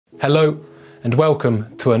Hello and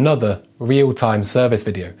welcome to another real-time service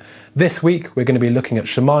video. This week we're going to be looking at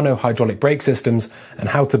Shimano hydraulic brake systems and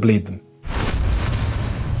how to bleed them.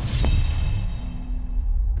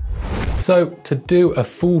 So to do a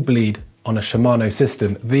full bleed on a Shimano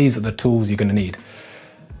system, these are the tools you're going to need.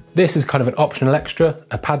 This is kind of an optional extra,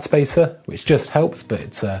 a pad spacer, which just helps, but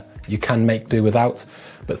it's you can make do without.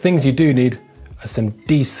 But things you do need are some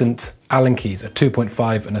decent Allen keys, a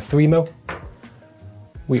 2.5 and a 3mm.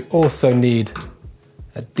 We also need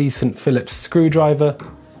a decent Phillips screwdriver,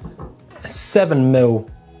 a 7mm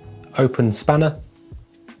open spanner,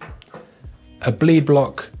 a bleed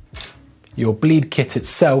block, your bleed kit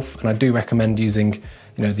itself, and I do recommend using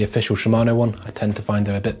the official Shimano one. I tend to find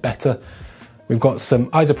they're a bit better. We've got some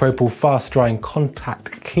isopropyl fast drying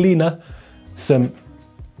contact cleaner, some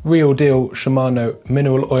real deal Shimano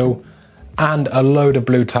mineral oil, and a load of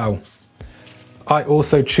blue towel. I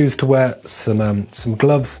also choose to wear some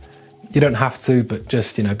gloves. You don't have to, but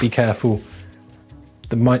just be careful.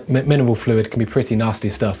 The mineral fluid can be pretty nasty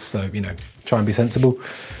stuff, so try and be sensible.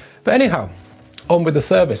 But anyhow, on with the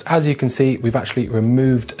service. As you can see, we've actually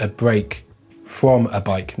removed a brake from a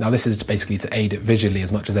bike. Now this is basically to aid it visually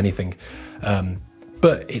as much as anything,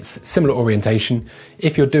 but it's similar orientation.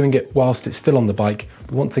 If you're doing it whilst it's still on the bike,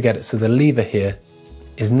 we want to get it so the lever here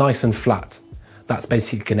is nice and flat. That's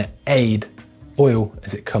basically going to aid oil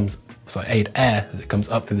as it comes, aid air as it comes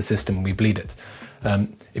up through the system and we bleed it.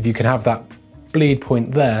 If you can have that bleed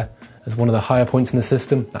point there as one of the higher points in the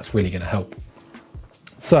system, that's really going to help.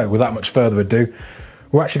 So without much further ado,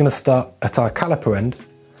 we're actually going to start at our caliper end,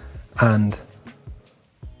 and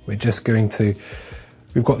we're just going to,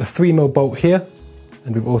 we've got the 3mm bolt here,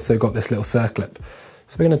 and we've also got this little circlip.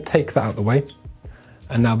 So we're going to take that out of the way.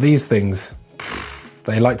 And now these things,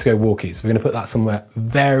 they like to go walkies. We're going to put that somewhere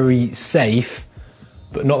very safe,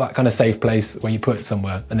 but not that kind of safe place where you put it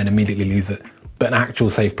somewhere and then immediately lose it, but an actual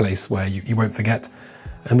safe place where you won't forget.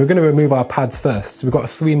 And we're going to remove our pads first. So we've got a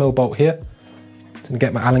 3mm bolt here. I'm going to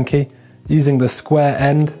get my Allen key, using the square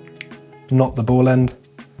end, not the ball end,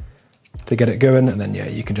 to get it going, and then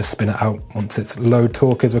you can just spin it out once its low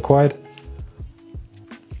torque is required.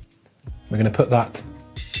 We're going to put that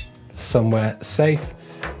somewhere safe.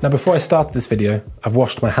 Now before I start this video, I've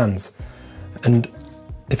washed my hands, and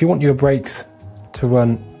if you want your brakes to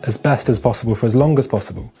run as best as possible for as long as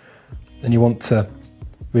possible, and you want to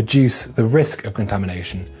reduce the risk of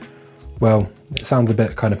contamination, well, it sounds a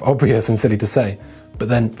bit kind of obvious and silly to say, but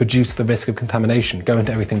then reduce the risk of contamination. Go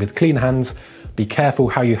into everything with clean hands. Be careful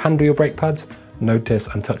how you handle your brake pads. Notice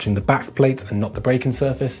I'm touching the back plate and not the braking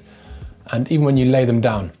surface. And even when you lay them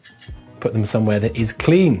down, put them somewhere that is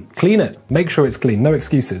clean. Clean it. Make sure it's clean. No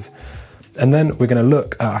excuses. And then we're going to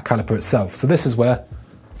look at our caliper itself. So this is where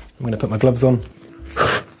I'm going to put my gloves on.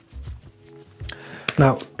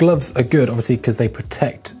 Now, gloves are good, obviously, because they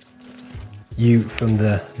protect you from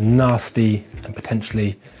the nasty and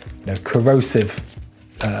potentially corrosive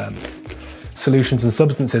solutions and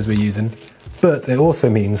substances we're using, but it also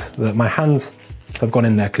means that my hands have gone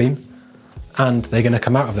in there clean and they're going to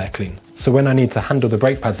come out of there clean. So when I need to handle the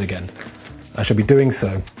brake pads again, I should be doing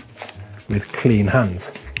so with clean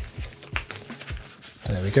hands.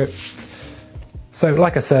 There we go. So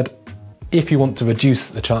like I said, if you want to reduce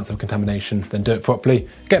the chance of contamination, then do it properly.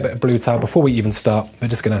 Get a bit of blue towel. Before we even start, we're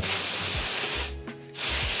just going to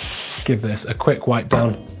give this a quick wipe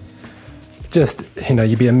down. Just,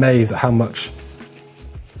 you'd be amazed at how much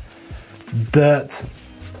dirt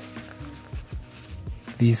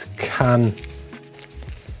these can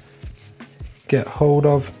get hold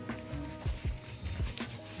of.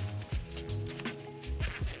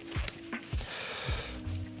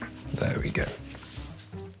 There we go.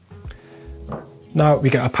 Now we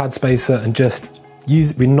get our pad spacer and just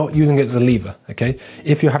we're not using it as a lever, okay?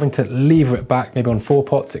 If you're having to lever it back, maybe on 4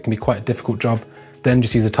 pots, it can be quite a difficult job, then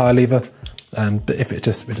just use a tire lever. But if we're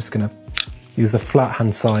just gonna use the flat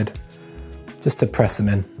hand side just to press them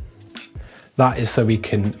in. That is so we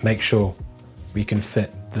can make sure we can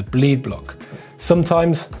fit the bleed block.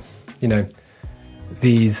 Sometimes,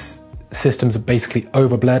 these systems are basically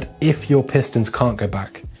overbled. If your pistons can't go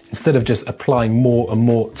back, instead of just applying more and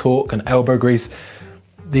more torque and elbow grease,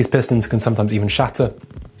 these pistons can sometimes even shatter.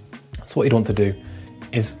 So what you'd want to do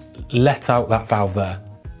is let out that valve there.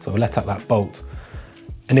 So let out that bolt.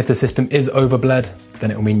 And if the system is overbled, then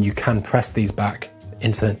it will mean you can press these back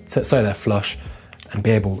so they're flush and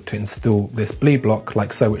be able to install this bleed block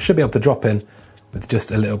like so. It should be able to drop in with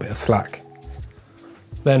just a little bit of slack.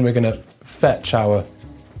 Then we're going to fetch our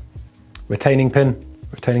retaining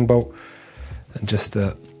bolt, and just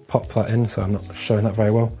pop that in, so I'm not showing that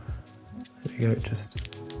very well. There you go,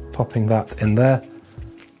 just popping that in there.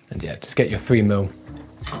 And yeah, just get your 3mm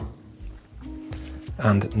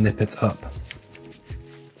and nip it up.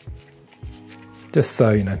 Just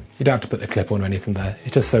so, you know, you don't have to put the clip on or anything there.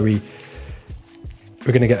 It's just so we're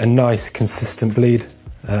going to get a nice consistent bleed.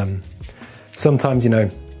 Sometimes, you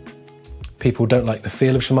know, people don't like the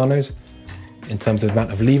feel of Shimano's in terms of the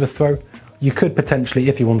amount of lever throw. You could potentially,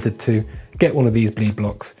 if you wanted to, get one of these bleed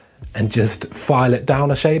blocks and just file it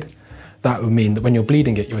down a shade. That would mean that when you're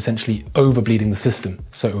bleeding it, you're essentially over bleeding the system,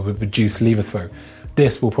 so it would reduce lever throw.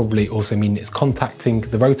 This will probably also mean it's contacting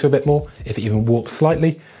the rotor a bit more, if it even warps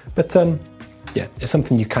slightly. But yeah, it's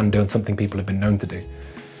something you can do and something people have been known to do.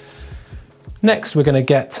 Next, we're going to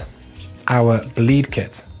get our bleed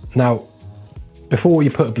kit. Now, before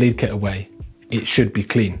you put a bleed kit away, it should be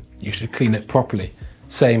clean. You should clean it properly.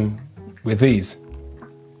 Same with these.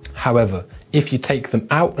 However, if you take them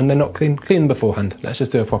out and they're not clean, clean them beforehand. Let's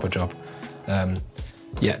just do a proper job.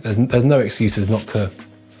 Yeah, there's no excuses not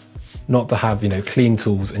to have, you know, clean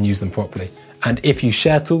tools and use them properly. And if you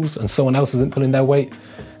share tools and someone else isn't pulling their weight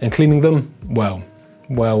and cleaning them, well,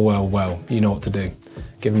 you know what to do.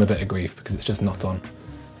 Give them a bit of grief because it's just not on.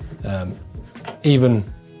 Even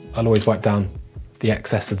I'll always wipe down the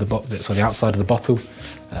excess of the bits on the outside of the bottle.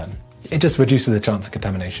 It just reduces the chance of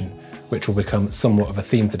contamination, which will become somewhat of a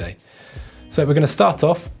theme today. So we're going to start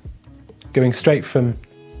off going straight from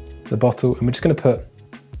the bottle, and we're just going to put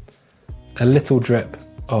a little drip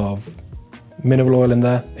of mineral oil in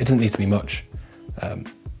there. It doesn't need to be much.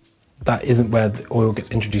 That isn't where the oil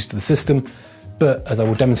gets introduced to the system, but as I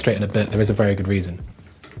will demonstrate in a bit, there is a very good reason.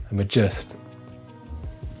 And we're just,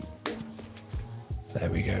 there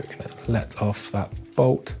we go, we're going to let off that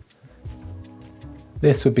bolt.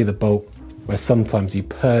 This would be the bolt where sometimes you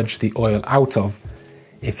purge the oil out of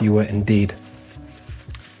if you were indeed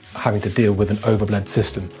having to deal with an overbled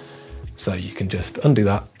system. So you can just undo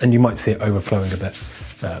that and you might see it overflowing a bit.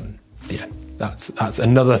 Yeah, that's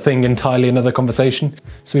another thing entirely, another conversation.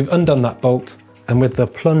 So we've undone that bolt, and with the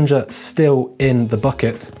plunger still in the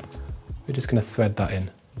bucket, we're just going to thread that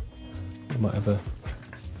in. We might have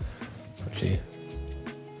actually,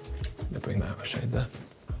 let me bring that out a shade there.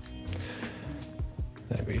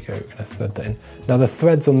 There we go, we're going to thread that in. Now the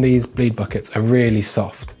threads on these bleed buckets are really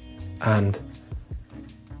soft, and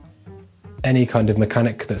any kind of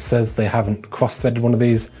mechanic that says they haven't cross-threaded one of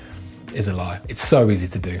these is a lie. It's so easy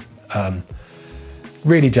to do.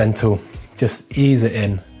 Really gentle, just ease it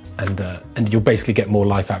in, and you'll basically get more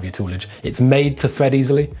life out of your toolage. It's made to thread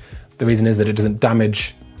easily. The reason is that it doesn't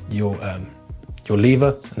damage your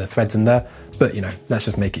lever and the threads in there, but you know, let's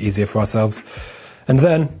just make it easier for ourselves. And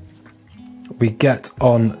then we get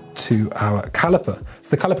on to our caliper. So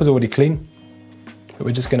the caliper's already clean, but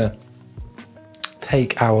we're just gonna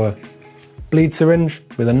take our bleed syringe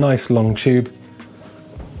with a nice long tube,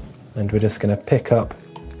 and we're just gonna pick up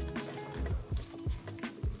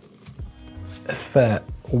a fair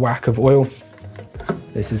whack of oil.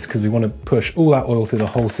 This is because we want to push all that oil through the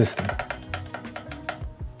whole system.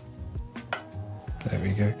 There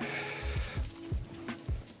we go.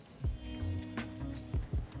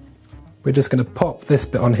 We're just going to pop this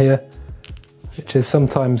bit on here, which is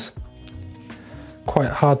sometimes quite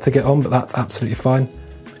hard to get on, but that's absolutely fine,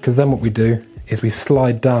 because then what we do is we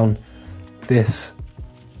slide down this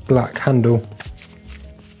black handle,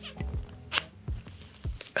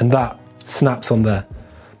 and that snaps on there.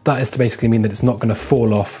 That is to basically mean that it's not going to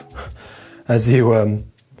fall off as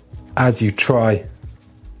you try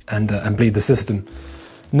and bleed the system.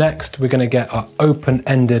 Next, we're going to get our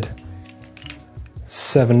open-ended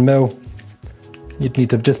 7mm. You'd need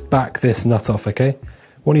to just back this nut off, okay?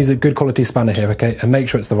 Want to use a good quality spanner here, okay? And make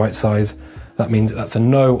sure it's the right size. That means that's a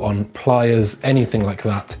no on pliers, anything like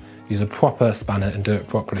that. Use a proper spanner and do it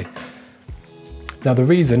properly. Now the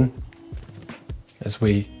reason, as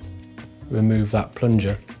we remove that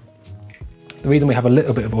plunger, the reason we have a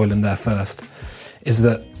little bit of oil in there first is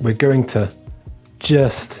that we're going to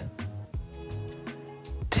just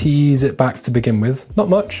tease it back to begin with. Not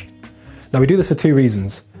much. Now we do this for two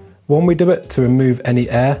reasons. One, we do it to remove any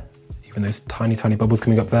air, even those tiny, tiny bubbles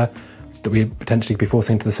coming up there that we potentially be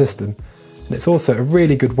forcing into the system. And it's also a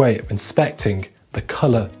really good way of inspecting the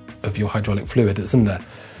colour of your hydraulic fluid that's in there.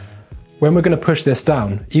 When we're going to push this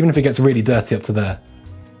down, even if it gets really dirty up to there,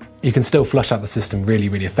 you can still flush out the system really,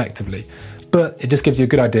 really effectively. But it just gives you a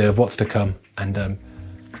good idea of what's to come, and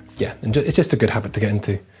yeah, and it's just a good habit to get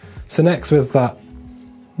into. So next, with that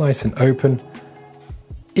nice and open,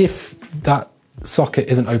 if that socket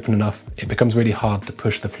isn't open enough, it becomes really hard to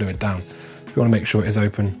push the fluid down. You want to make sure it is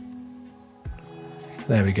open.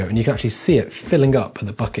 There we go, and you can actually see it filling up at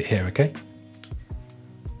the bucket here, okay?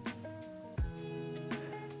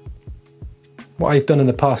 what I've done in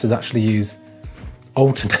the past is actually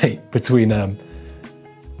alternate between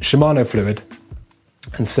Shimano fluid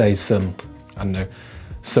and say some, I don't know,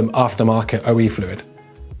 some aftermarket OE fluid.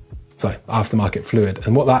 Sorry, aftermarket fluid.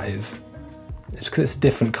 And what that is because it's a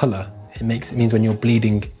different colour. It means when you're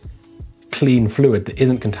bleeding clean fluid that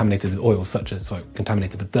isn't contaminated with oil,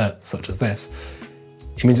 contaminated with dirt, such as this,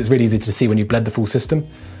 it means it's really easy to see when you bled the full system.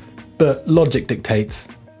 But logic dictates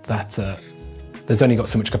that there's only got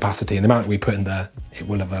so much capacity, and the amount we put in there, it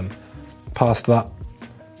will have passed that.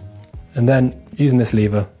 And then using this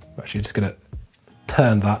lever, we're actually just going to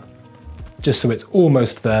turn that just so it's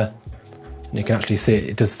almost there. And you can actually see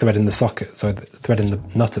it does thread in the socket, so thread in the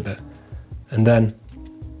nut a bit. And then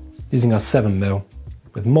using our 7mm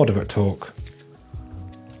with moderate torque,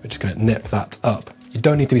 we're just going to nip that up. You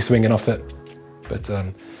don't need to be swinging off it, but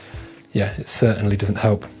yeah, it certainly doesn't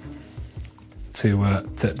help to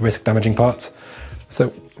risk damaging parts.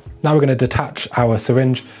 So now we're going to detach our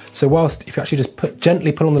syringe. So whilst, if you actually just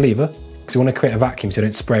gently pull on the lever, because you want to create a vacuum so you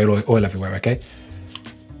don't spray oil everywhere, okay?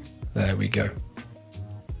 There we go.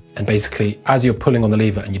 And basically, as you're pulling on the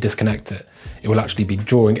lever and you disconnect it, it will actually be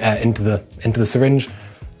drawing air into the syringe.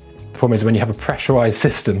 The problem is when you have a pressurized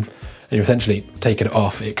system and you essentially take it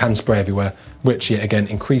off, it can spray everywhere, which yet again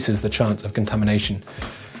increases the chance of contamination.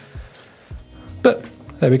 But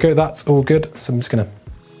there we go, that's all good. So I'm just going to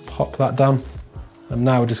pop that down. And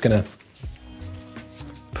now we're just going to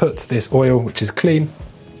put this oil, which is clean,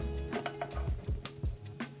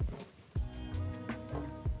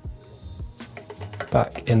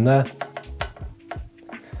 back in there.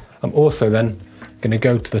 I'm also then going to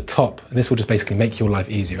go to the top, and this will just basically make your life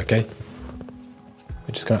easier, okay?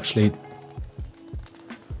 We're just going to actually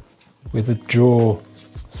withdraw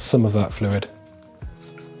some of that fluid,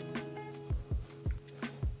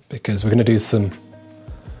 because we're going to do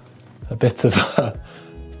a bit of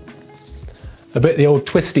the old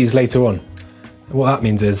twisties later on. And what that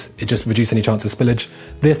means is it just reduces any chance of spillage.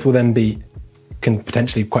 This will then be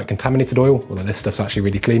potentially quite contaminated oil, although this stuff's actually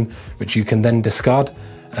really clean, which you can then discard.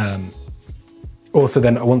 Also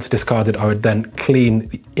then, once discarded, I would then clean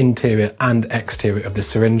the interior and exterior of the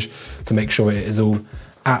syringe to make sure it is all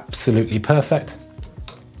absolutely perfect.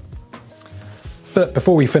 But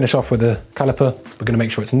before we finish off with the caliper, we're going to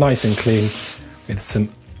make sure it's nice and clean with some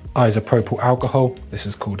isopropyl alcohol. This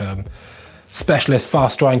is called Specialist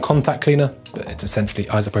Fast Drying Contact Cleaner, but it's essentially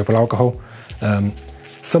isopropyl alcohol.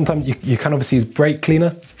 Sometimes you can obviously use brake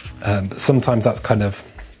cleaner, but sometimes that's kind of,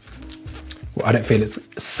 well, I don't feel it's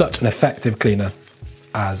such an effective cleaner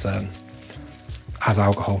as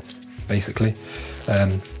alcohol, basically.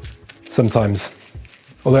 Sometimes,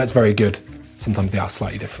 although it's very good, sometimes they are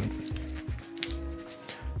slightly different.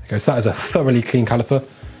 Okay, so that is a thoroughly clean caliper.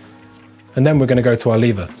 And then we're going to go to our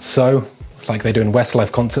lever. So, like they do in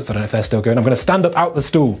Westlife concerts, I don't know if they're still going, I'm going to stand up out the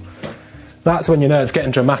stool. That's when you know it's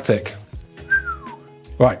getting dramatic.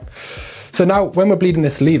 Right, so now when we're bleeding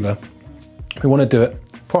this lever, we want to do it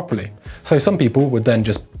properly. So some people would then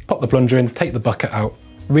just pop the plunger in, take the bucket out,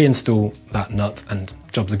 reinstall that nut, and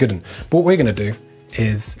jobs are good. But what we're going to do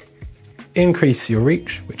is increase your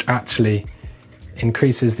reach, which actually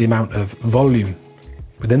increases the amount of volume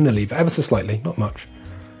within the lever, ever so slightly, not much.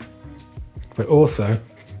 We're also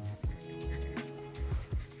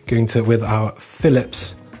going to, with our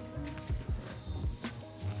Phillips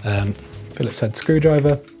head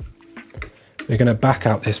screwdriver, we're going to back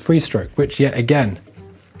out this free stroke, which yet again,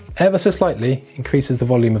 ever so slightly increases the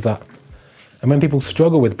volume of that. And when people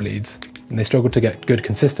struggle with bleeds, and they struggle to get good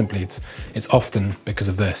consistent bleeds, it's often because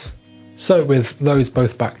of this. So with those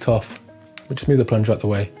both backed off, we just move the plunger out the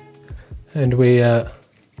way, and we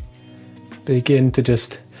begin to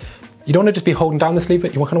just, you don't want to just be holding down this lever,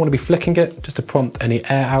 you kind of want to be flicking it just to prompt any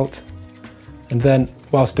air out. And then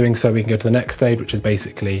whilst doing so, we can go to the next stage, which is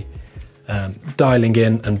basically dialing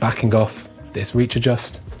in and backing off this reach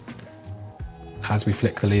adjust as we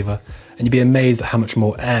flick the lever. And you'd be amazed at how much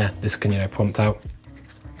more air this can, prompt out.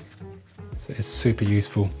 So it's super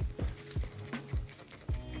useful.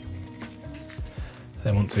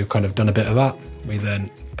 Then once we've kind of done a bit of that, we then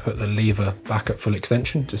put the lever back at full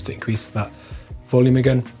extension just to increase that volume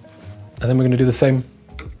again. And then we're going to do the same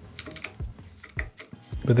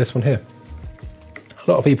with this one here. A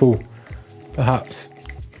lot of people perhaps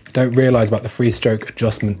don't realise about the free stroke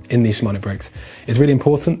adjustment in these Shimano brakes. It's really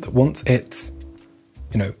important that once it's,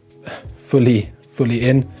 fully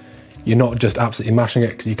in, you're not just absolutely mashing it,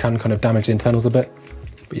 because you can kind of damage the internals a bit.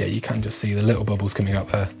 But yeah, you can just see the little bubbles coming out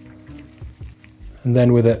there. And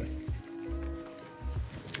then with it,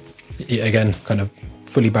 again, kind of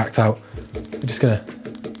fully backed out, we're just going to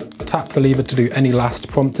tap the lever to do any last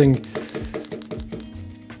prompting.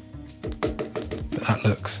 that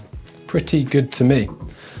looks pretty good to me.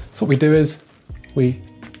 So what we do is we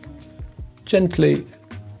gently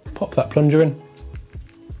pop that plunger in.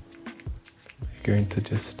 We're going to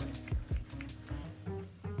just,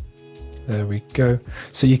 there we go.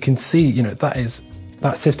 So you can see, you know,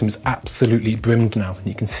 that system is absolutely brimmed now, and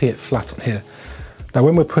you can see it flat on here. Now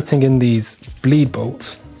when we're putting in these bleed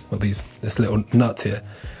bolts, or this little nut here,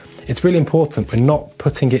 it's really important we're not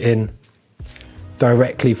putting it in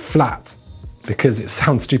directly flat, because it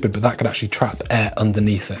sounds stupid, but that could actually trap air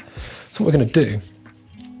underneath it. So what we're going to do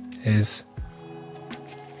is,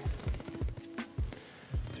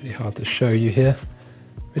 it's really hard to show you here,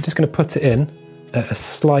 we're just going to put it in at a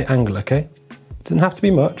slight angle, okay? It doesn't have to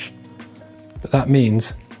be much, but that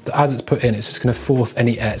means that as it's put in, it's just going to force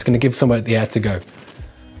any air, it's going to give somewhere the air to go.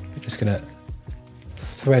 We're just going to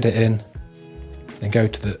thread it in, then go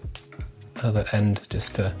to the other end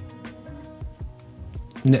just to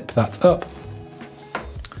nip that up.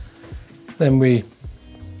 Then we're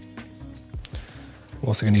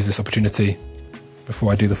also going to use this opportunity,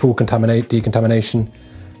 before I do the full decontamination,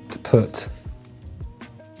 to put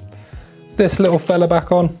this little fella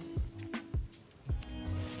back on.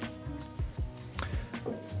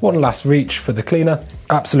 One last reach for the cleaner.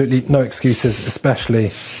 Absolutely no excuses, especially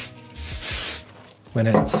when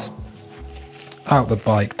it's out the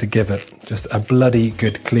bike, to give it just a bloody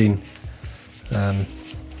good clean. There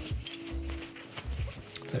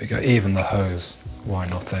we go, even the hose, why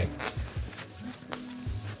not, eh?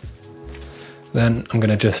 Then I'm going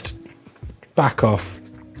to just back off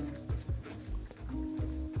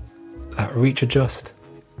that reach adjust.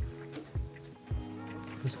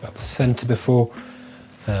 It was about the centre before.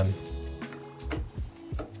 Then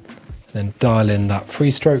dial in that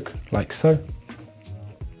free stroke, like so.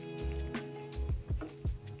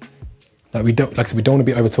 Like I said, we don't want to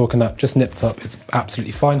be over torquing that, just nipped up, it's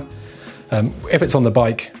absolutely fine. If it's on the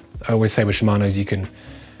bike, I always say with Shimano's, you can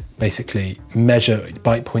basically measure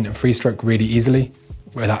bike point and free stroke really easily.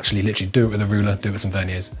 We'll actually literally do it with a ruler, do it with some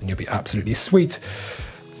verniers, and you'll be absolutely sweet.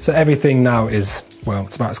 So everything now is, well,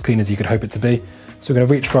 it's about as clean as you could hope it to be. So we're going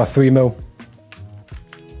to reach for our 3mm,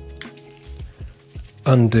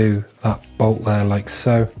 undo that bolt there like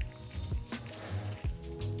so.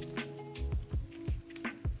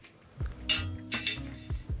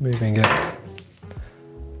 Moving it.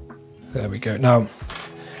 There we go. Now,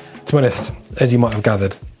 to be honest, as you might have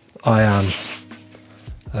gathered, I am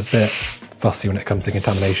a bit fussy when it comes to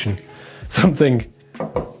contamination. Something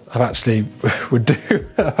I've actually would do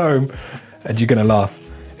at home, and you're going to laugh,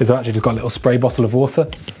 is I've actually just got a little spray bottle of water.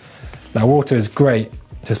 Now, water is great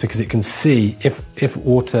just because it can see if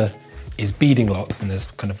water is beading lots, then there's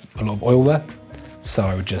kind of a lot of oil there. So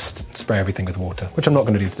I would just spray everything with water, which I'm not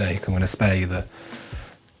going to do today, because I'm going to spare you the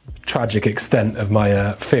tragic extent of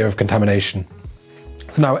my fear of contamination.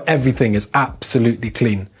 So now everything is absolutely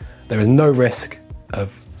clean. There is no risk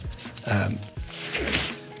of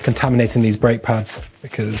contaminating these brake pads,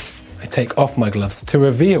 because I take off my gloves to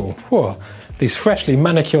reveal these freshly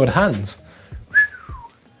manicured hands.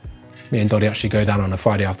 Me and Doddy actually go down on a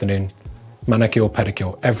Friday afternoon, manicure,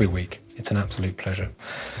 pedicure every week. It's an absolute pleasure.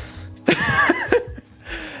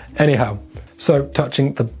 Anyhow, so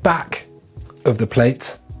touching the back of the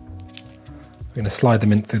plates, we're going to slide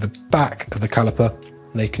them in through the back of the caliper.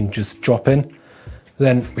 They can just drop in.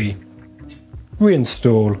 Then we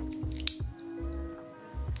reinstall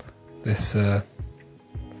this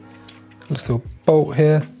little bolt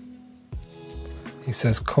here. He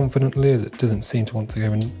says confidently, as it doesn't seem to want to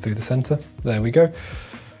go in through the centre. There we go.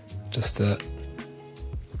 Just there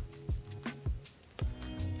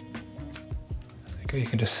you go. You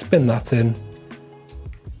can just spin that in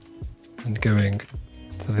and going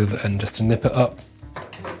to the other end just to nip it up.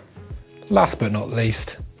 Last but not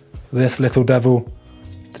least, this little devil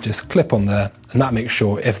to just clip on there, and that makes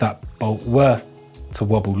sure if that bolt were to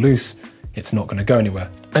wobble loose, it's not going to go anywhere.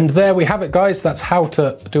 And there we have it, guys. That's how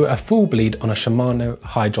to do a full bleed on a Shimano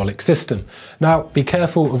hydraulic system. Now, be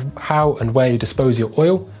careful of how and where you dispose your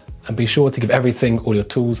oil, and be sure to give everything, all your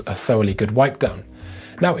tools, a thoroughly good wipe down.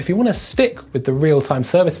 Now, if you want to stick with the real-time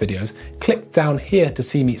service videos, click down here to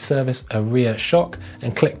see me service a rear shock,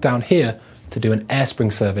 and click down here to do an air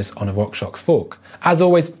spring service on a RockShox fork. As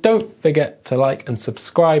always, don't forget to like and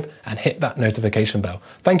subscribe and hit that notification bell.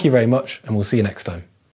 Thank you very much, and we'll see you next time.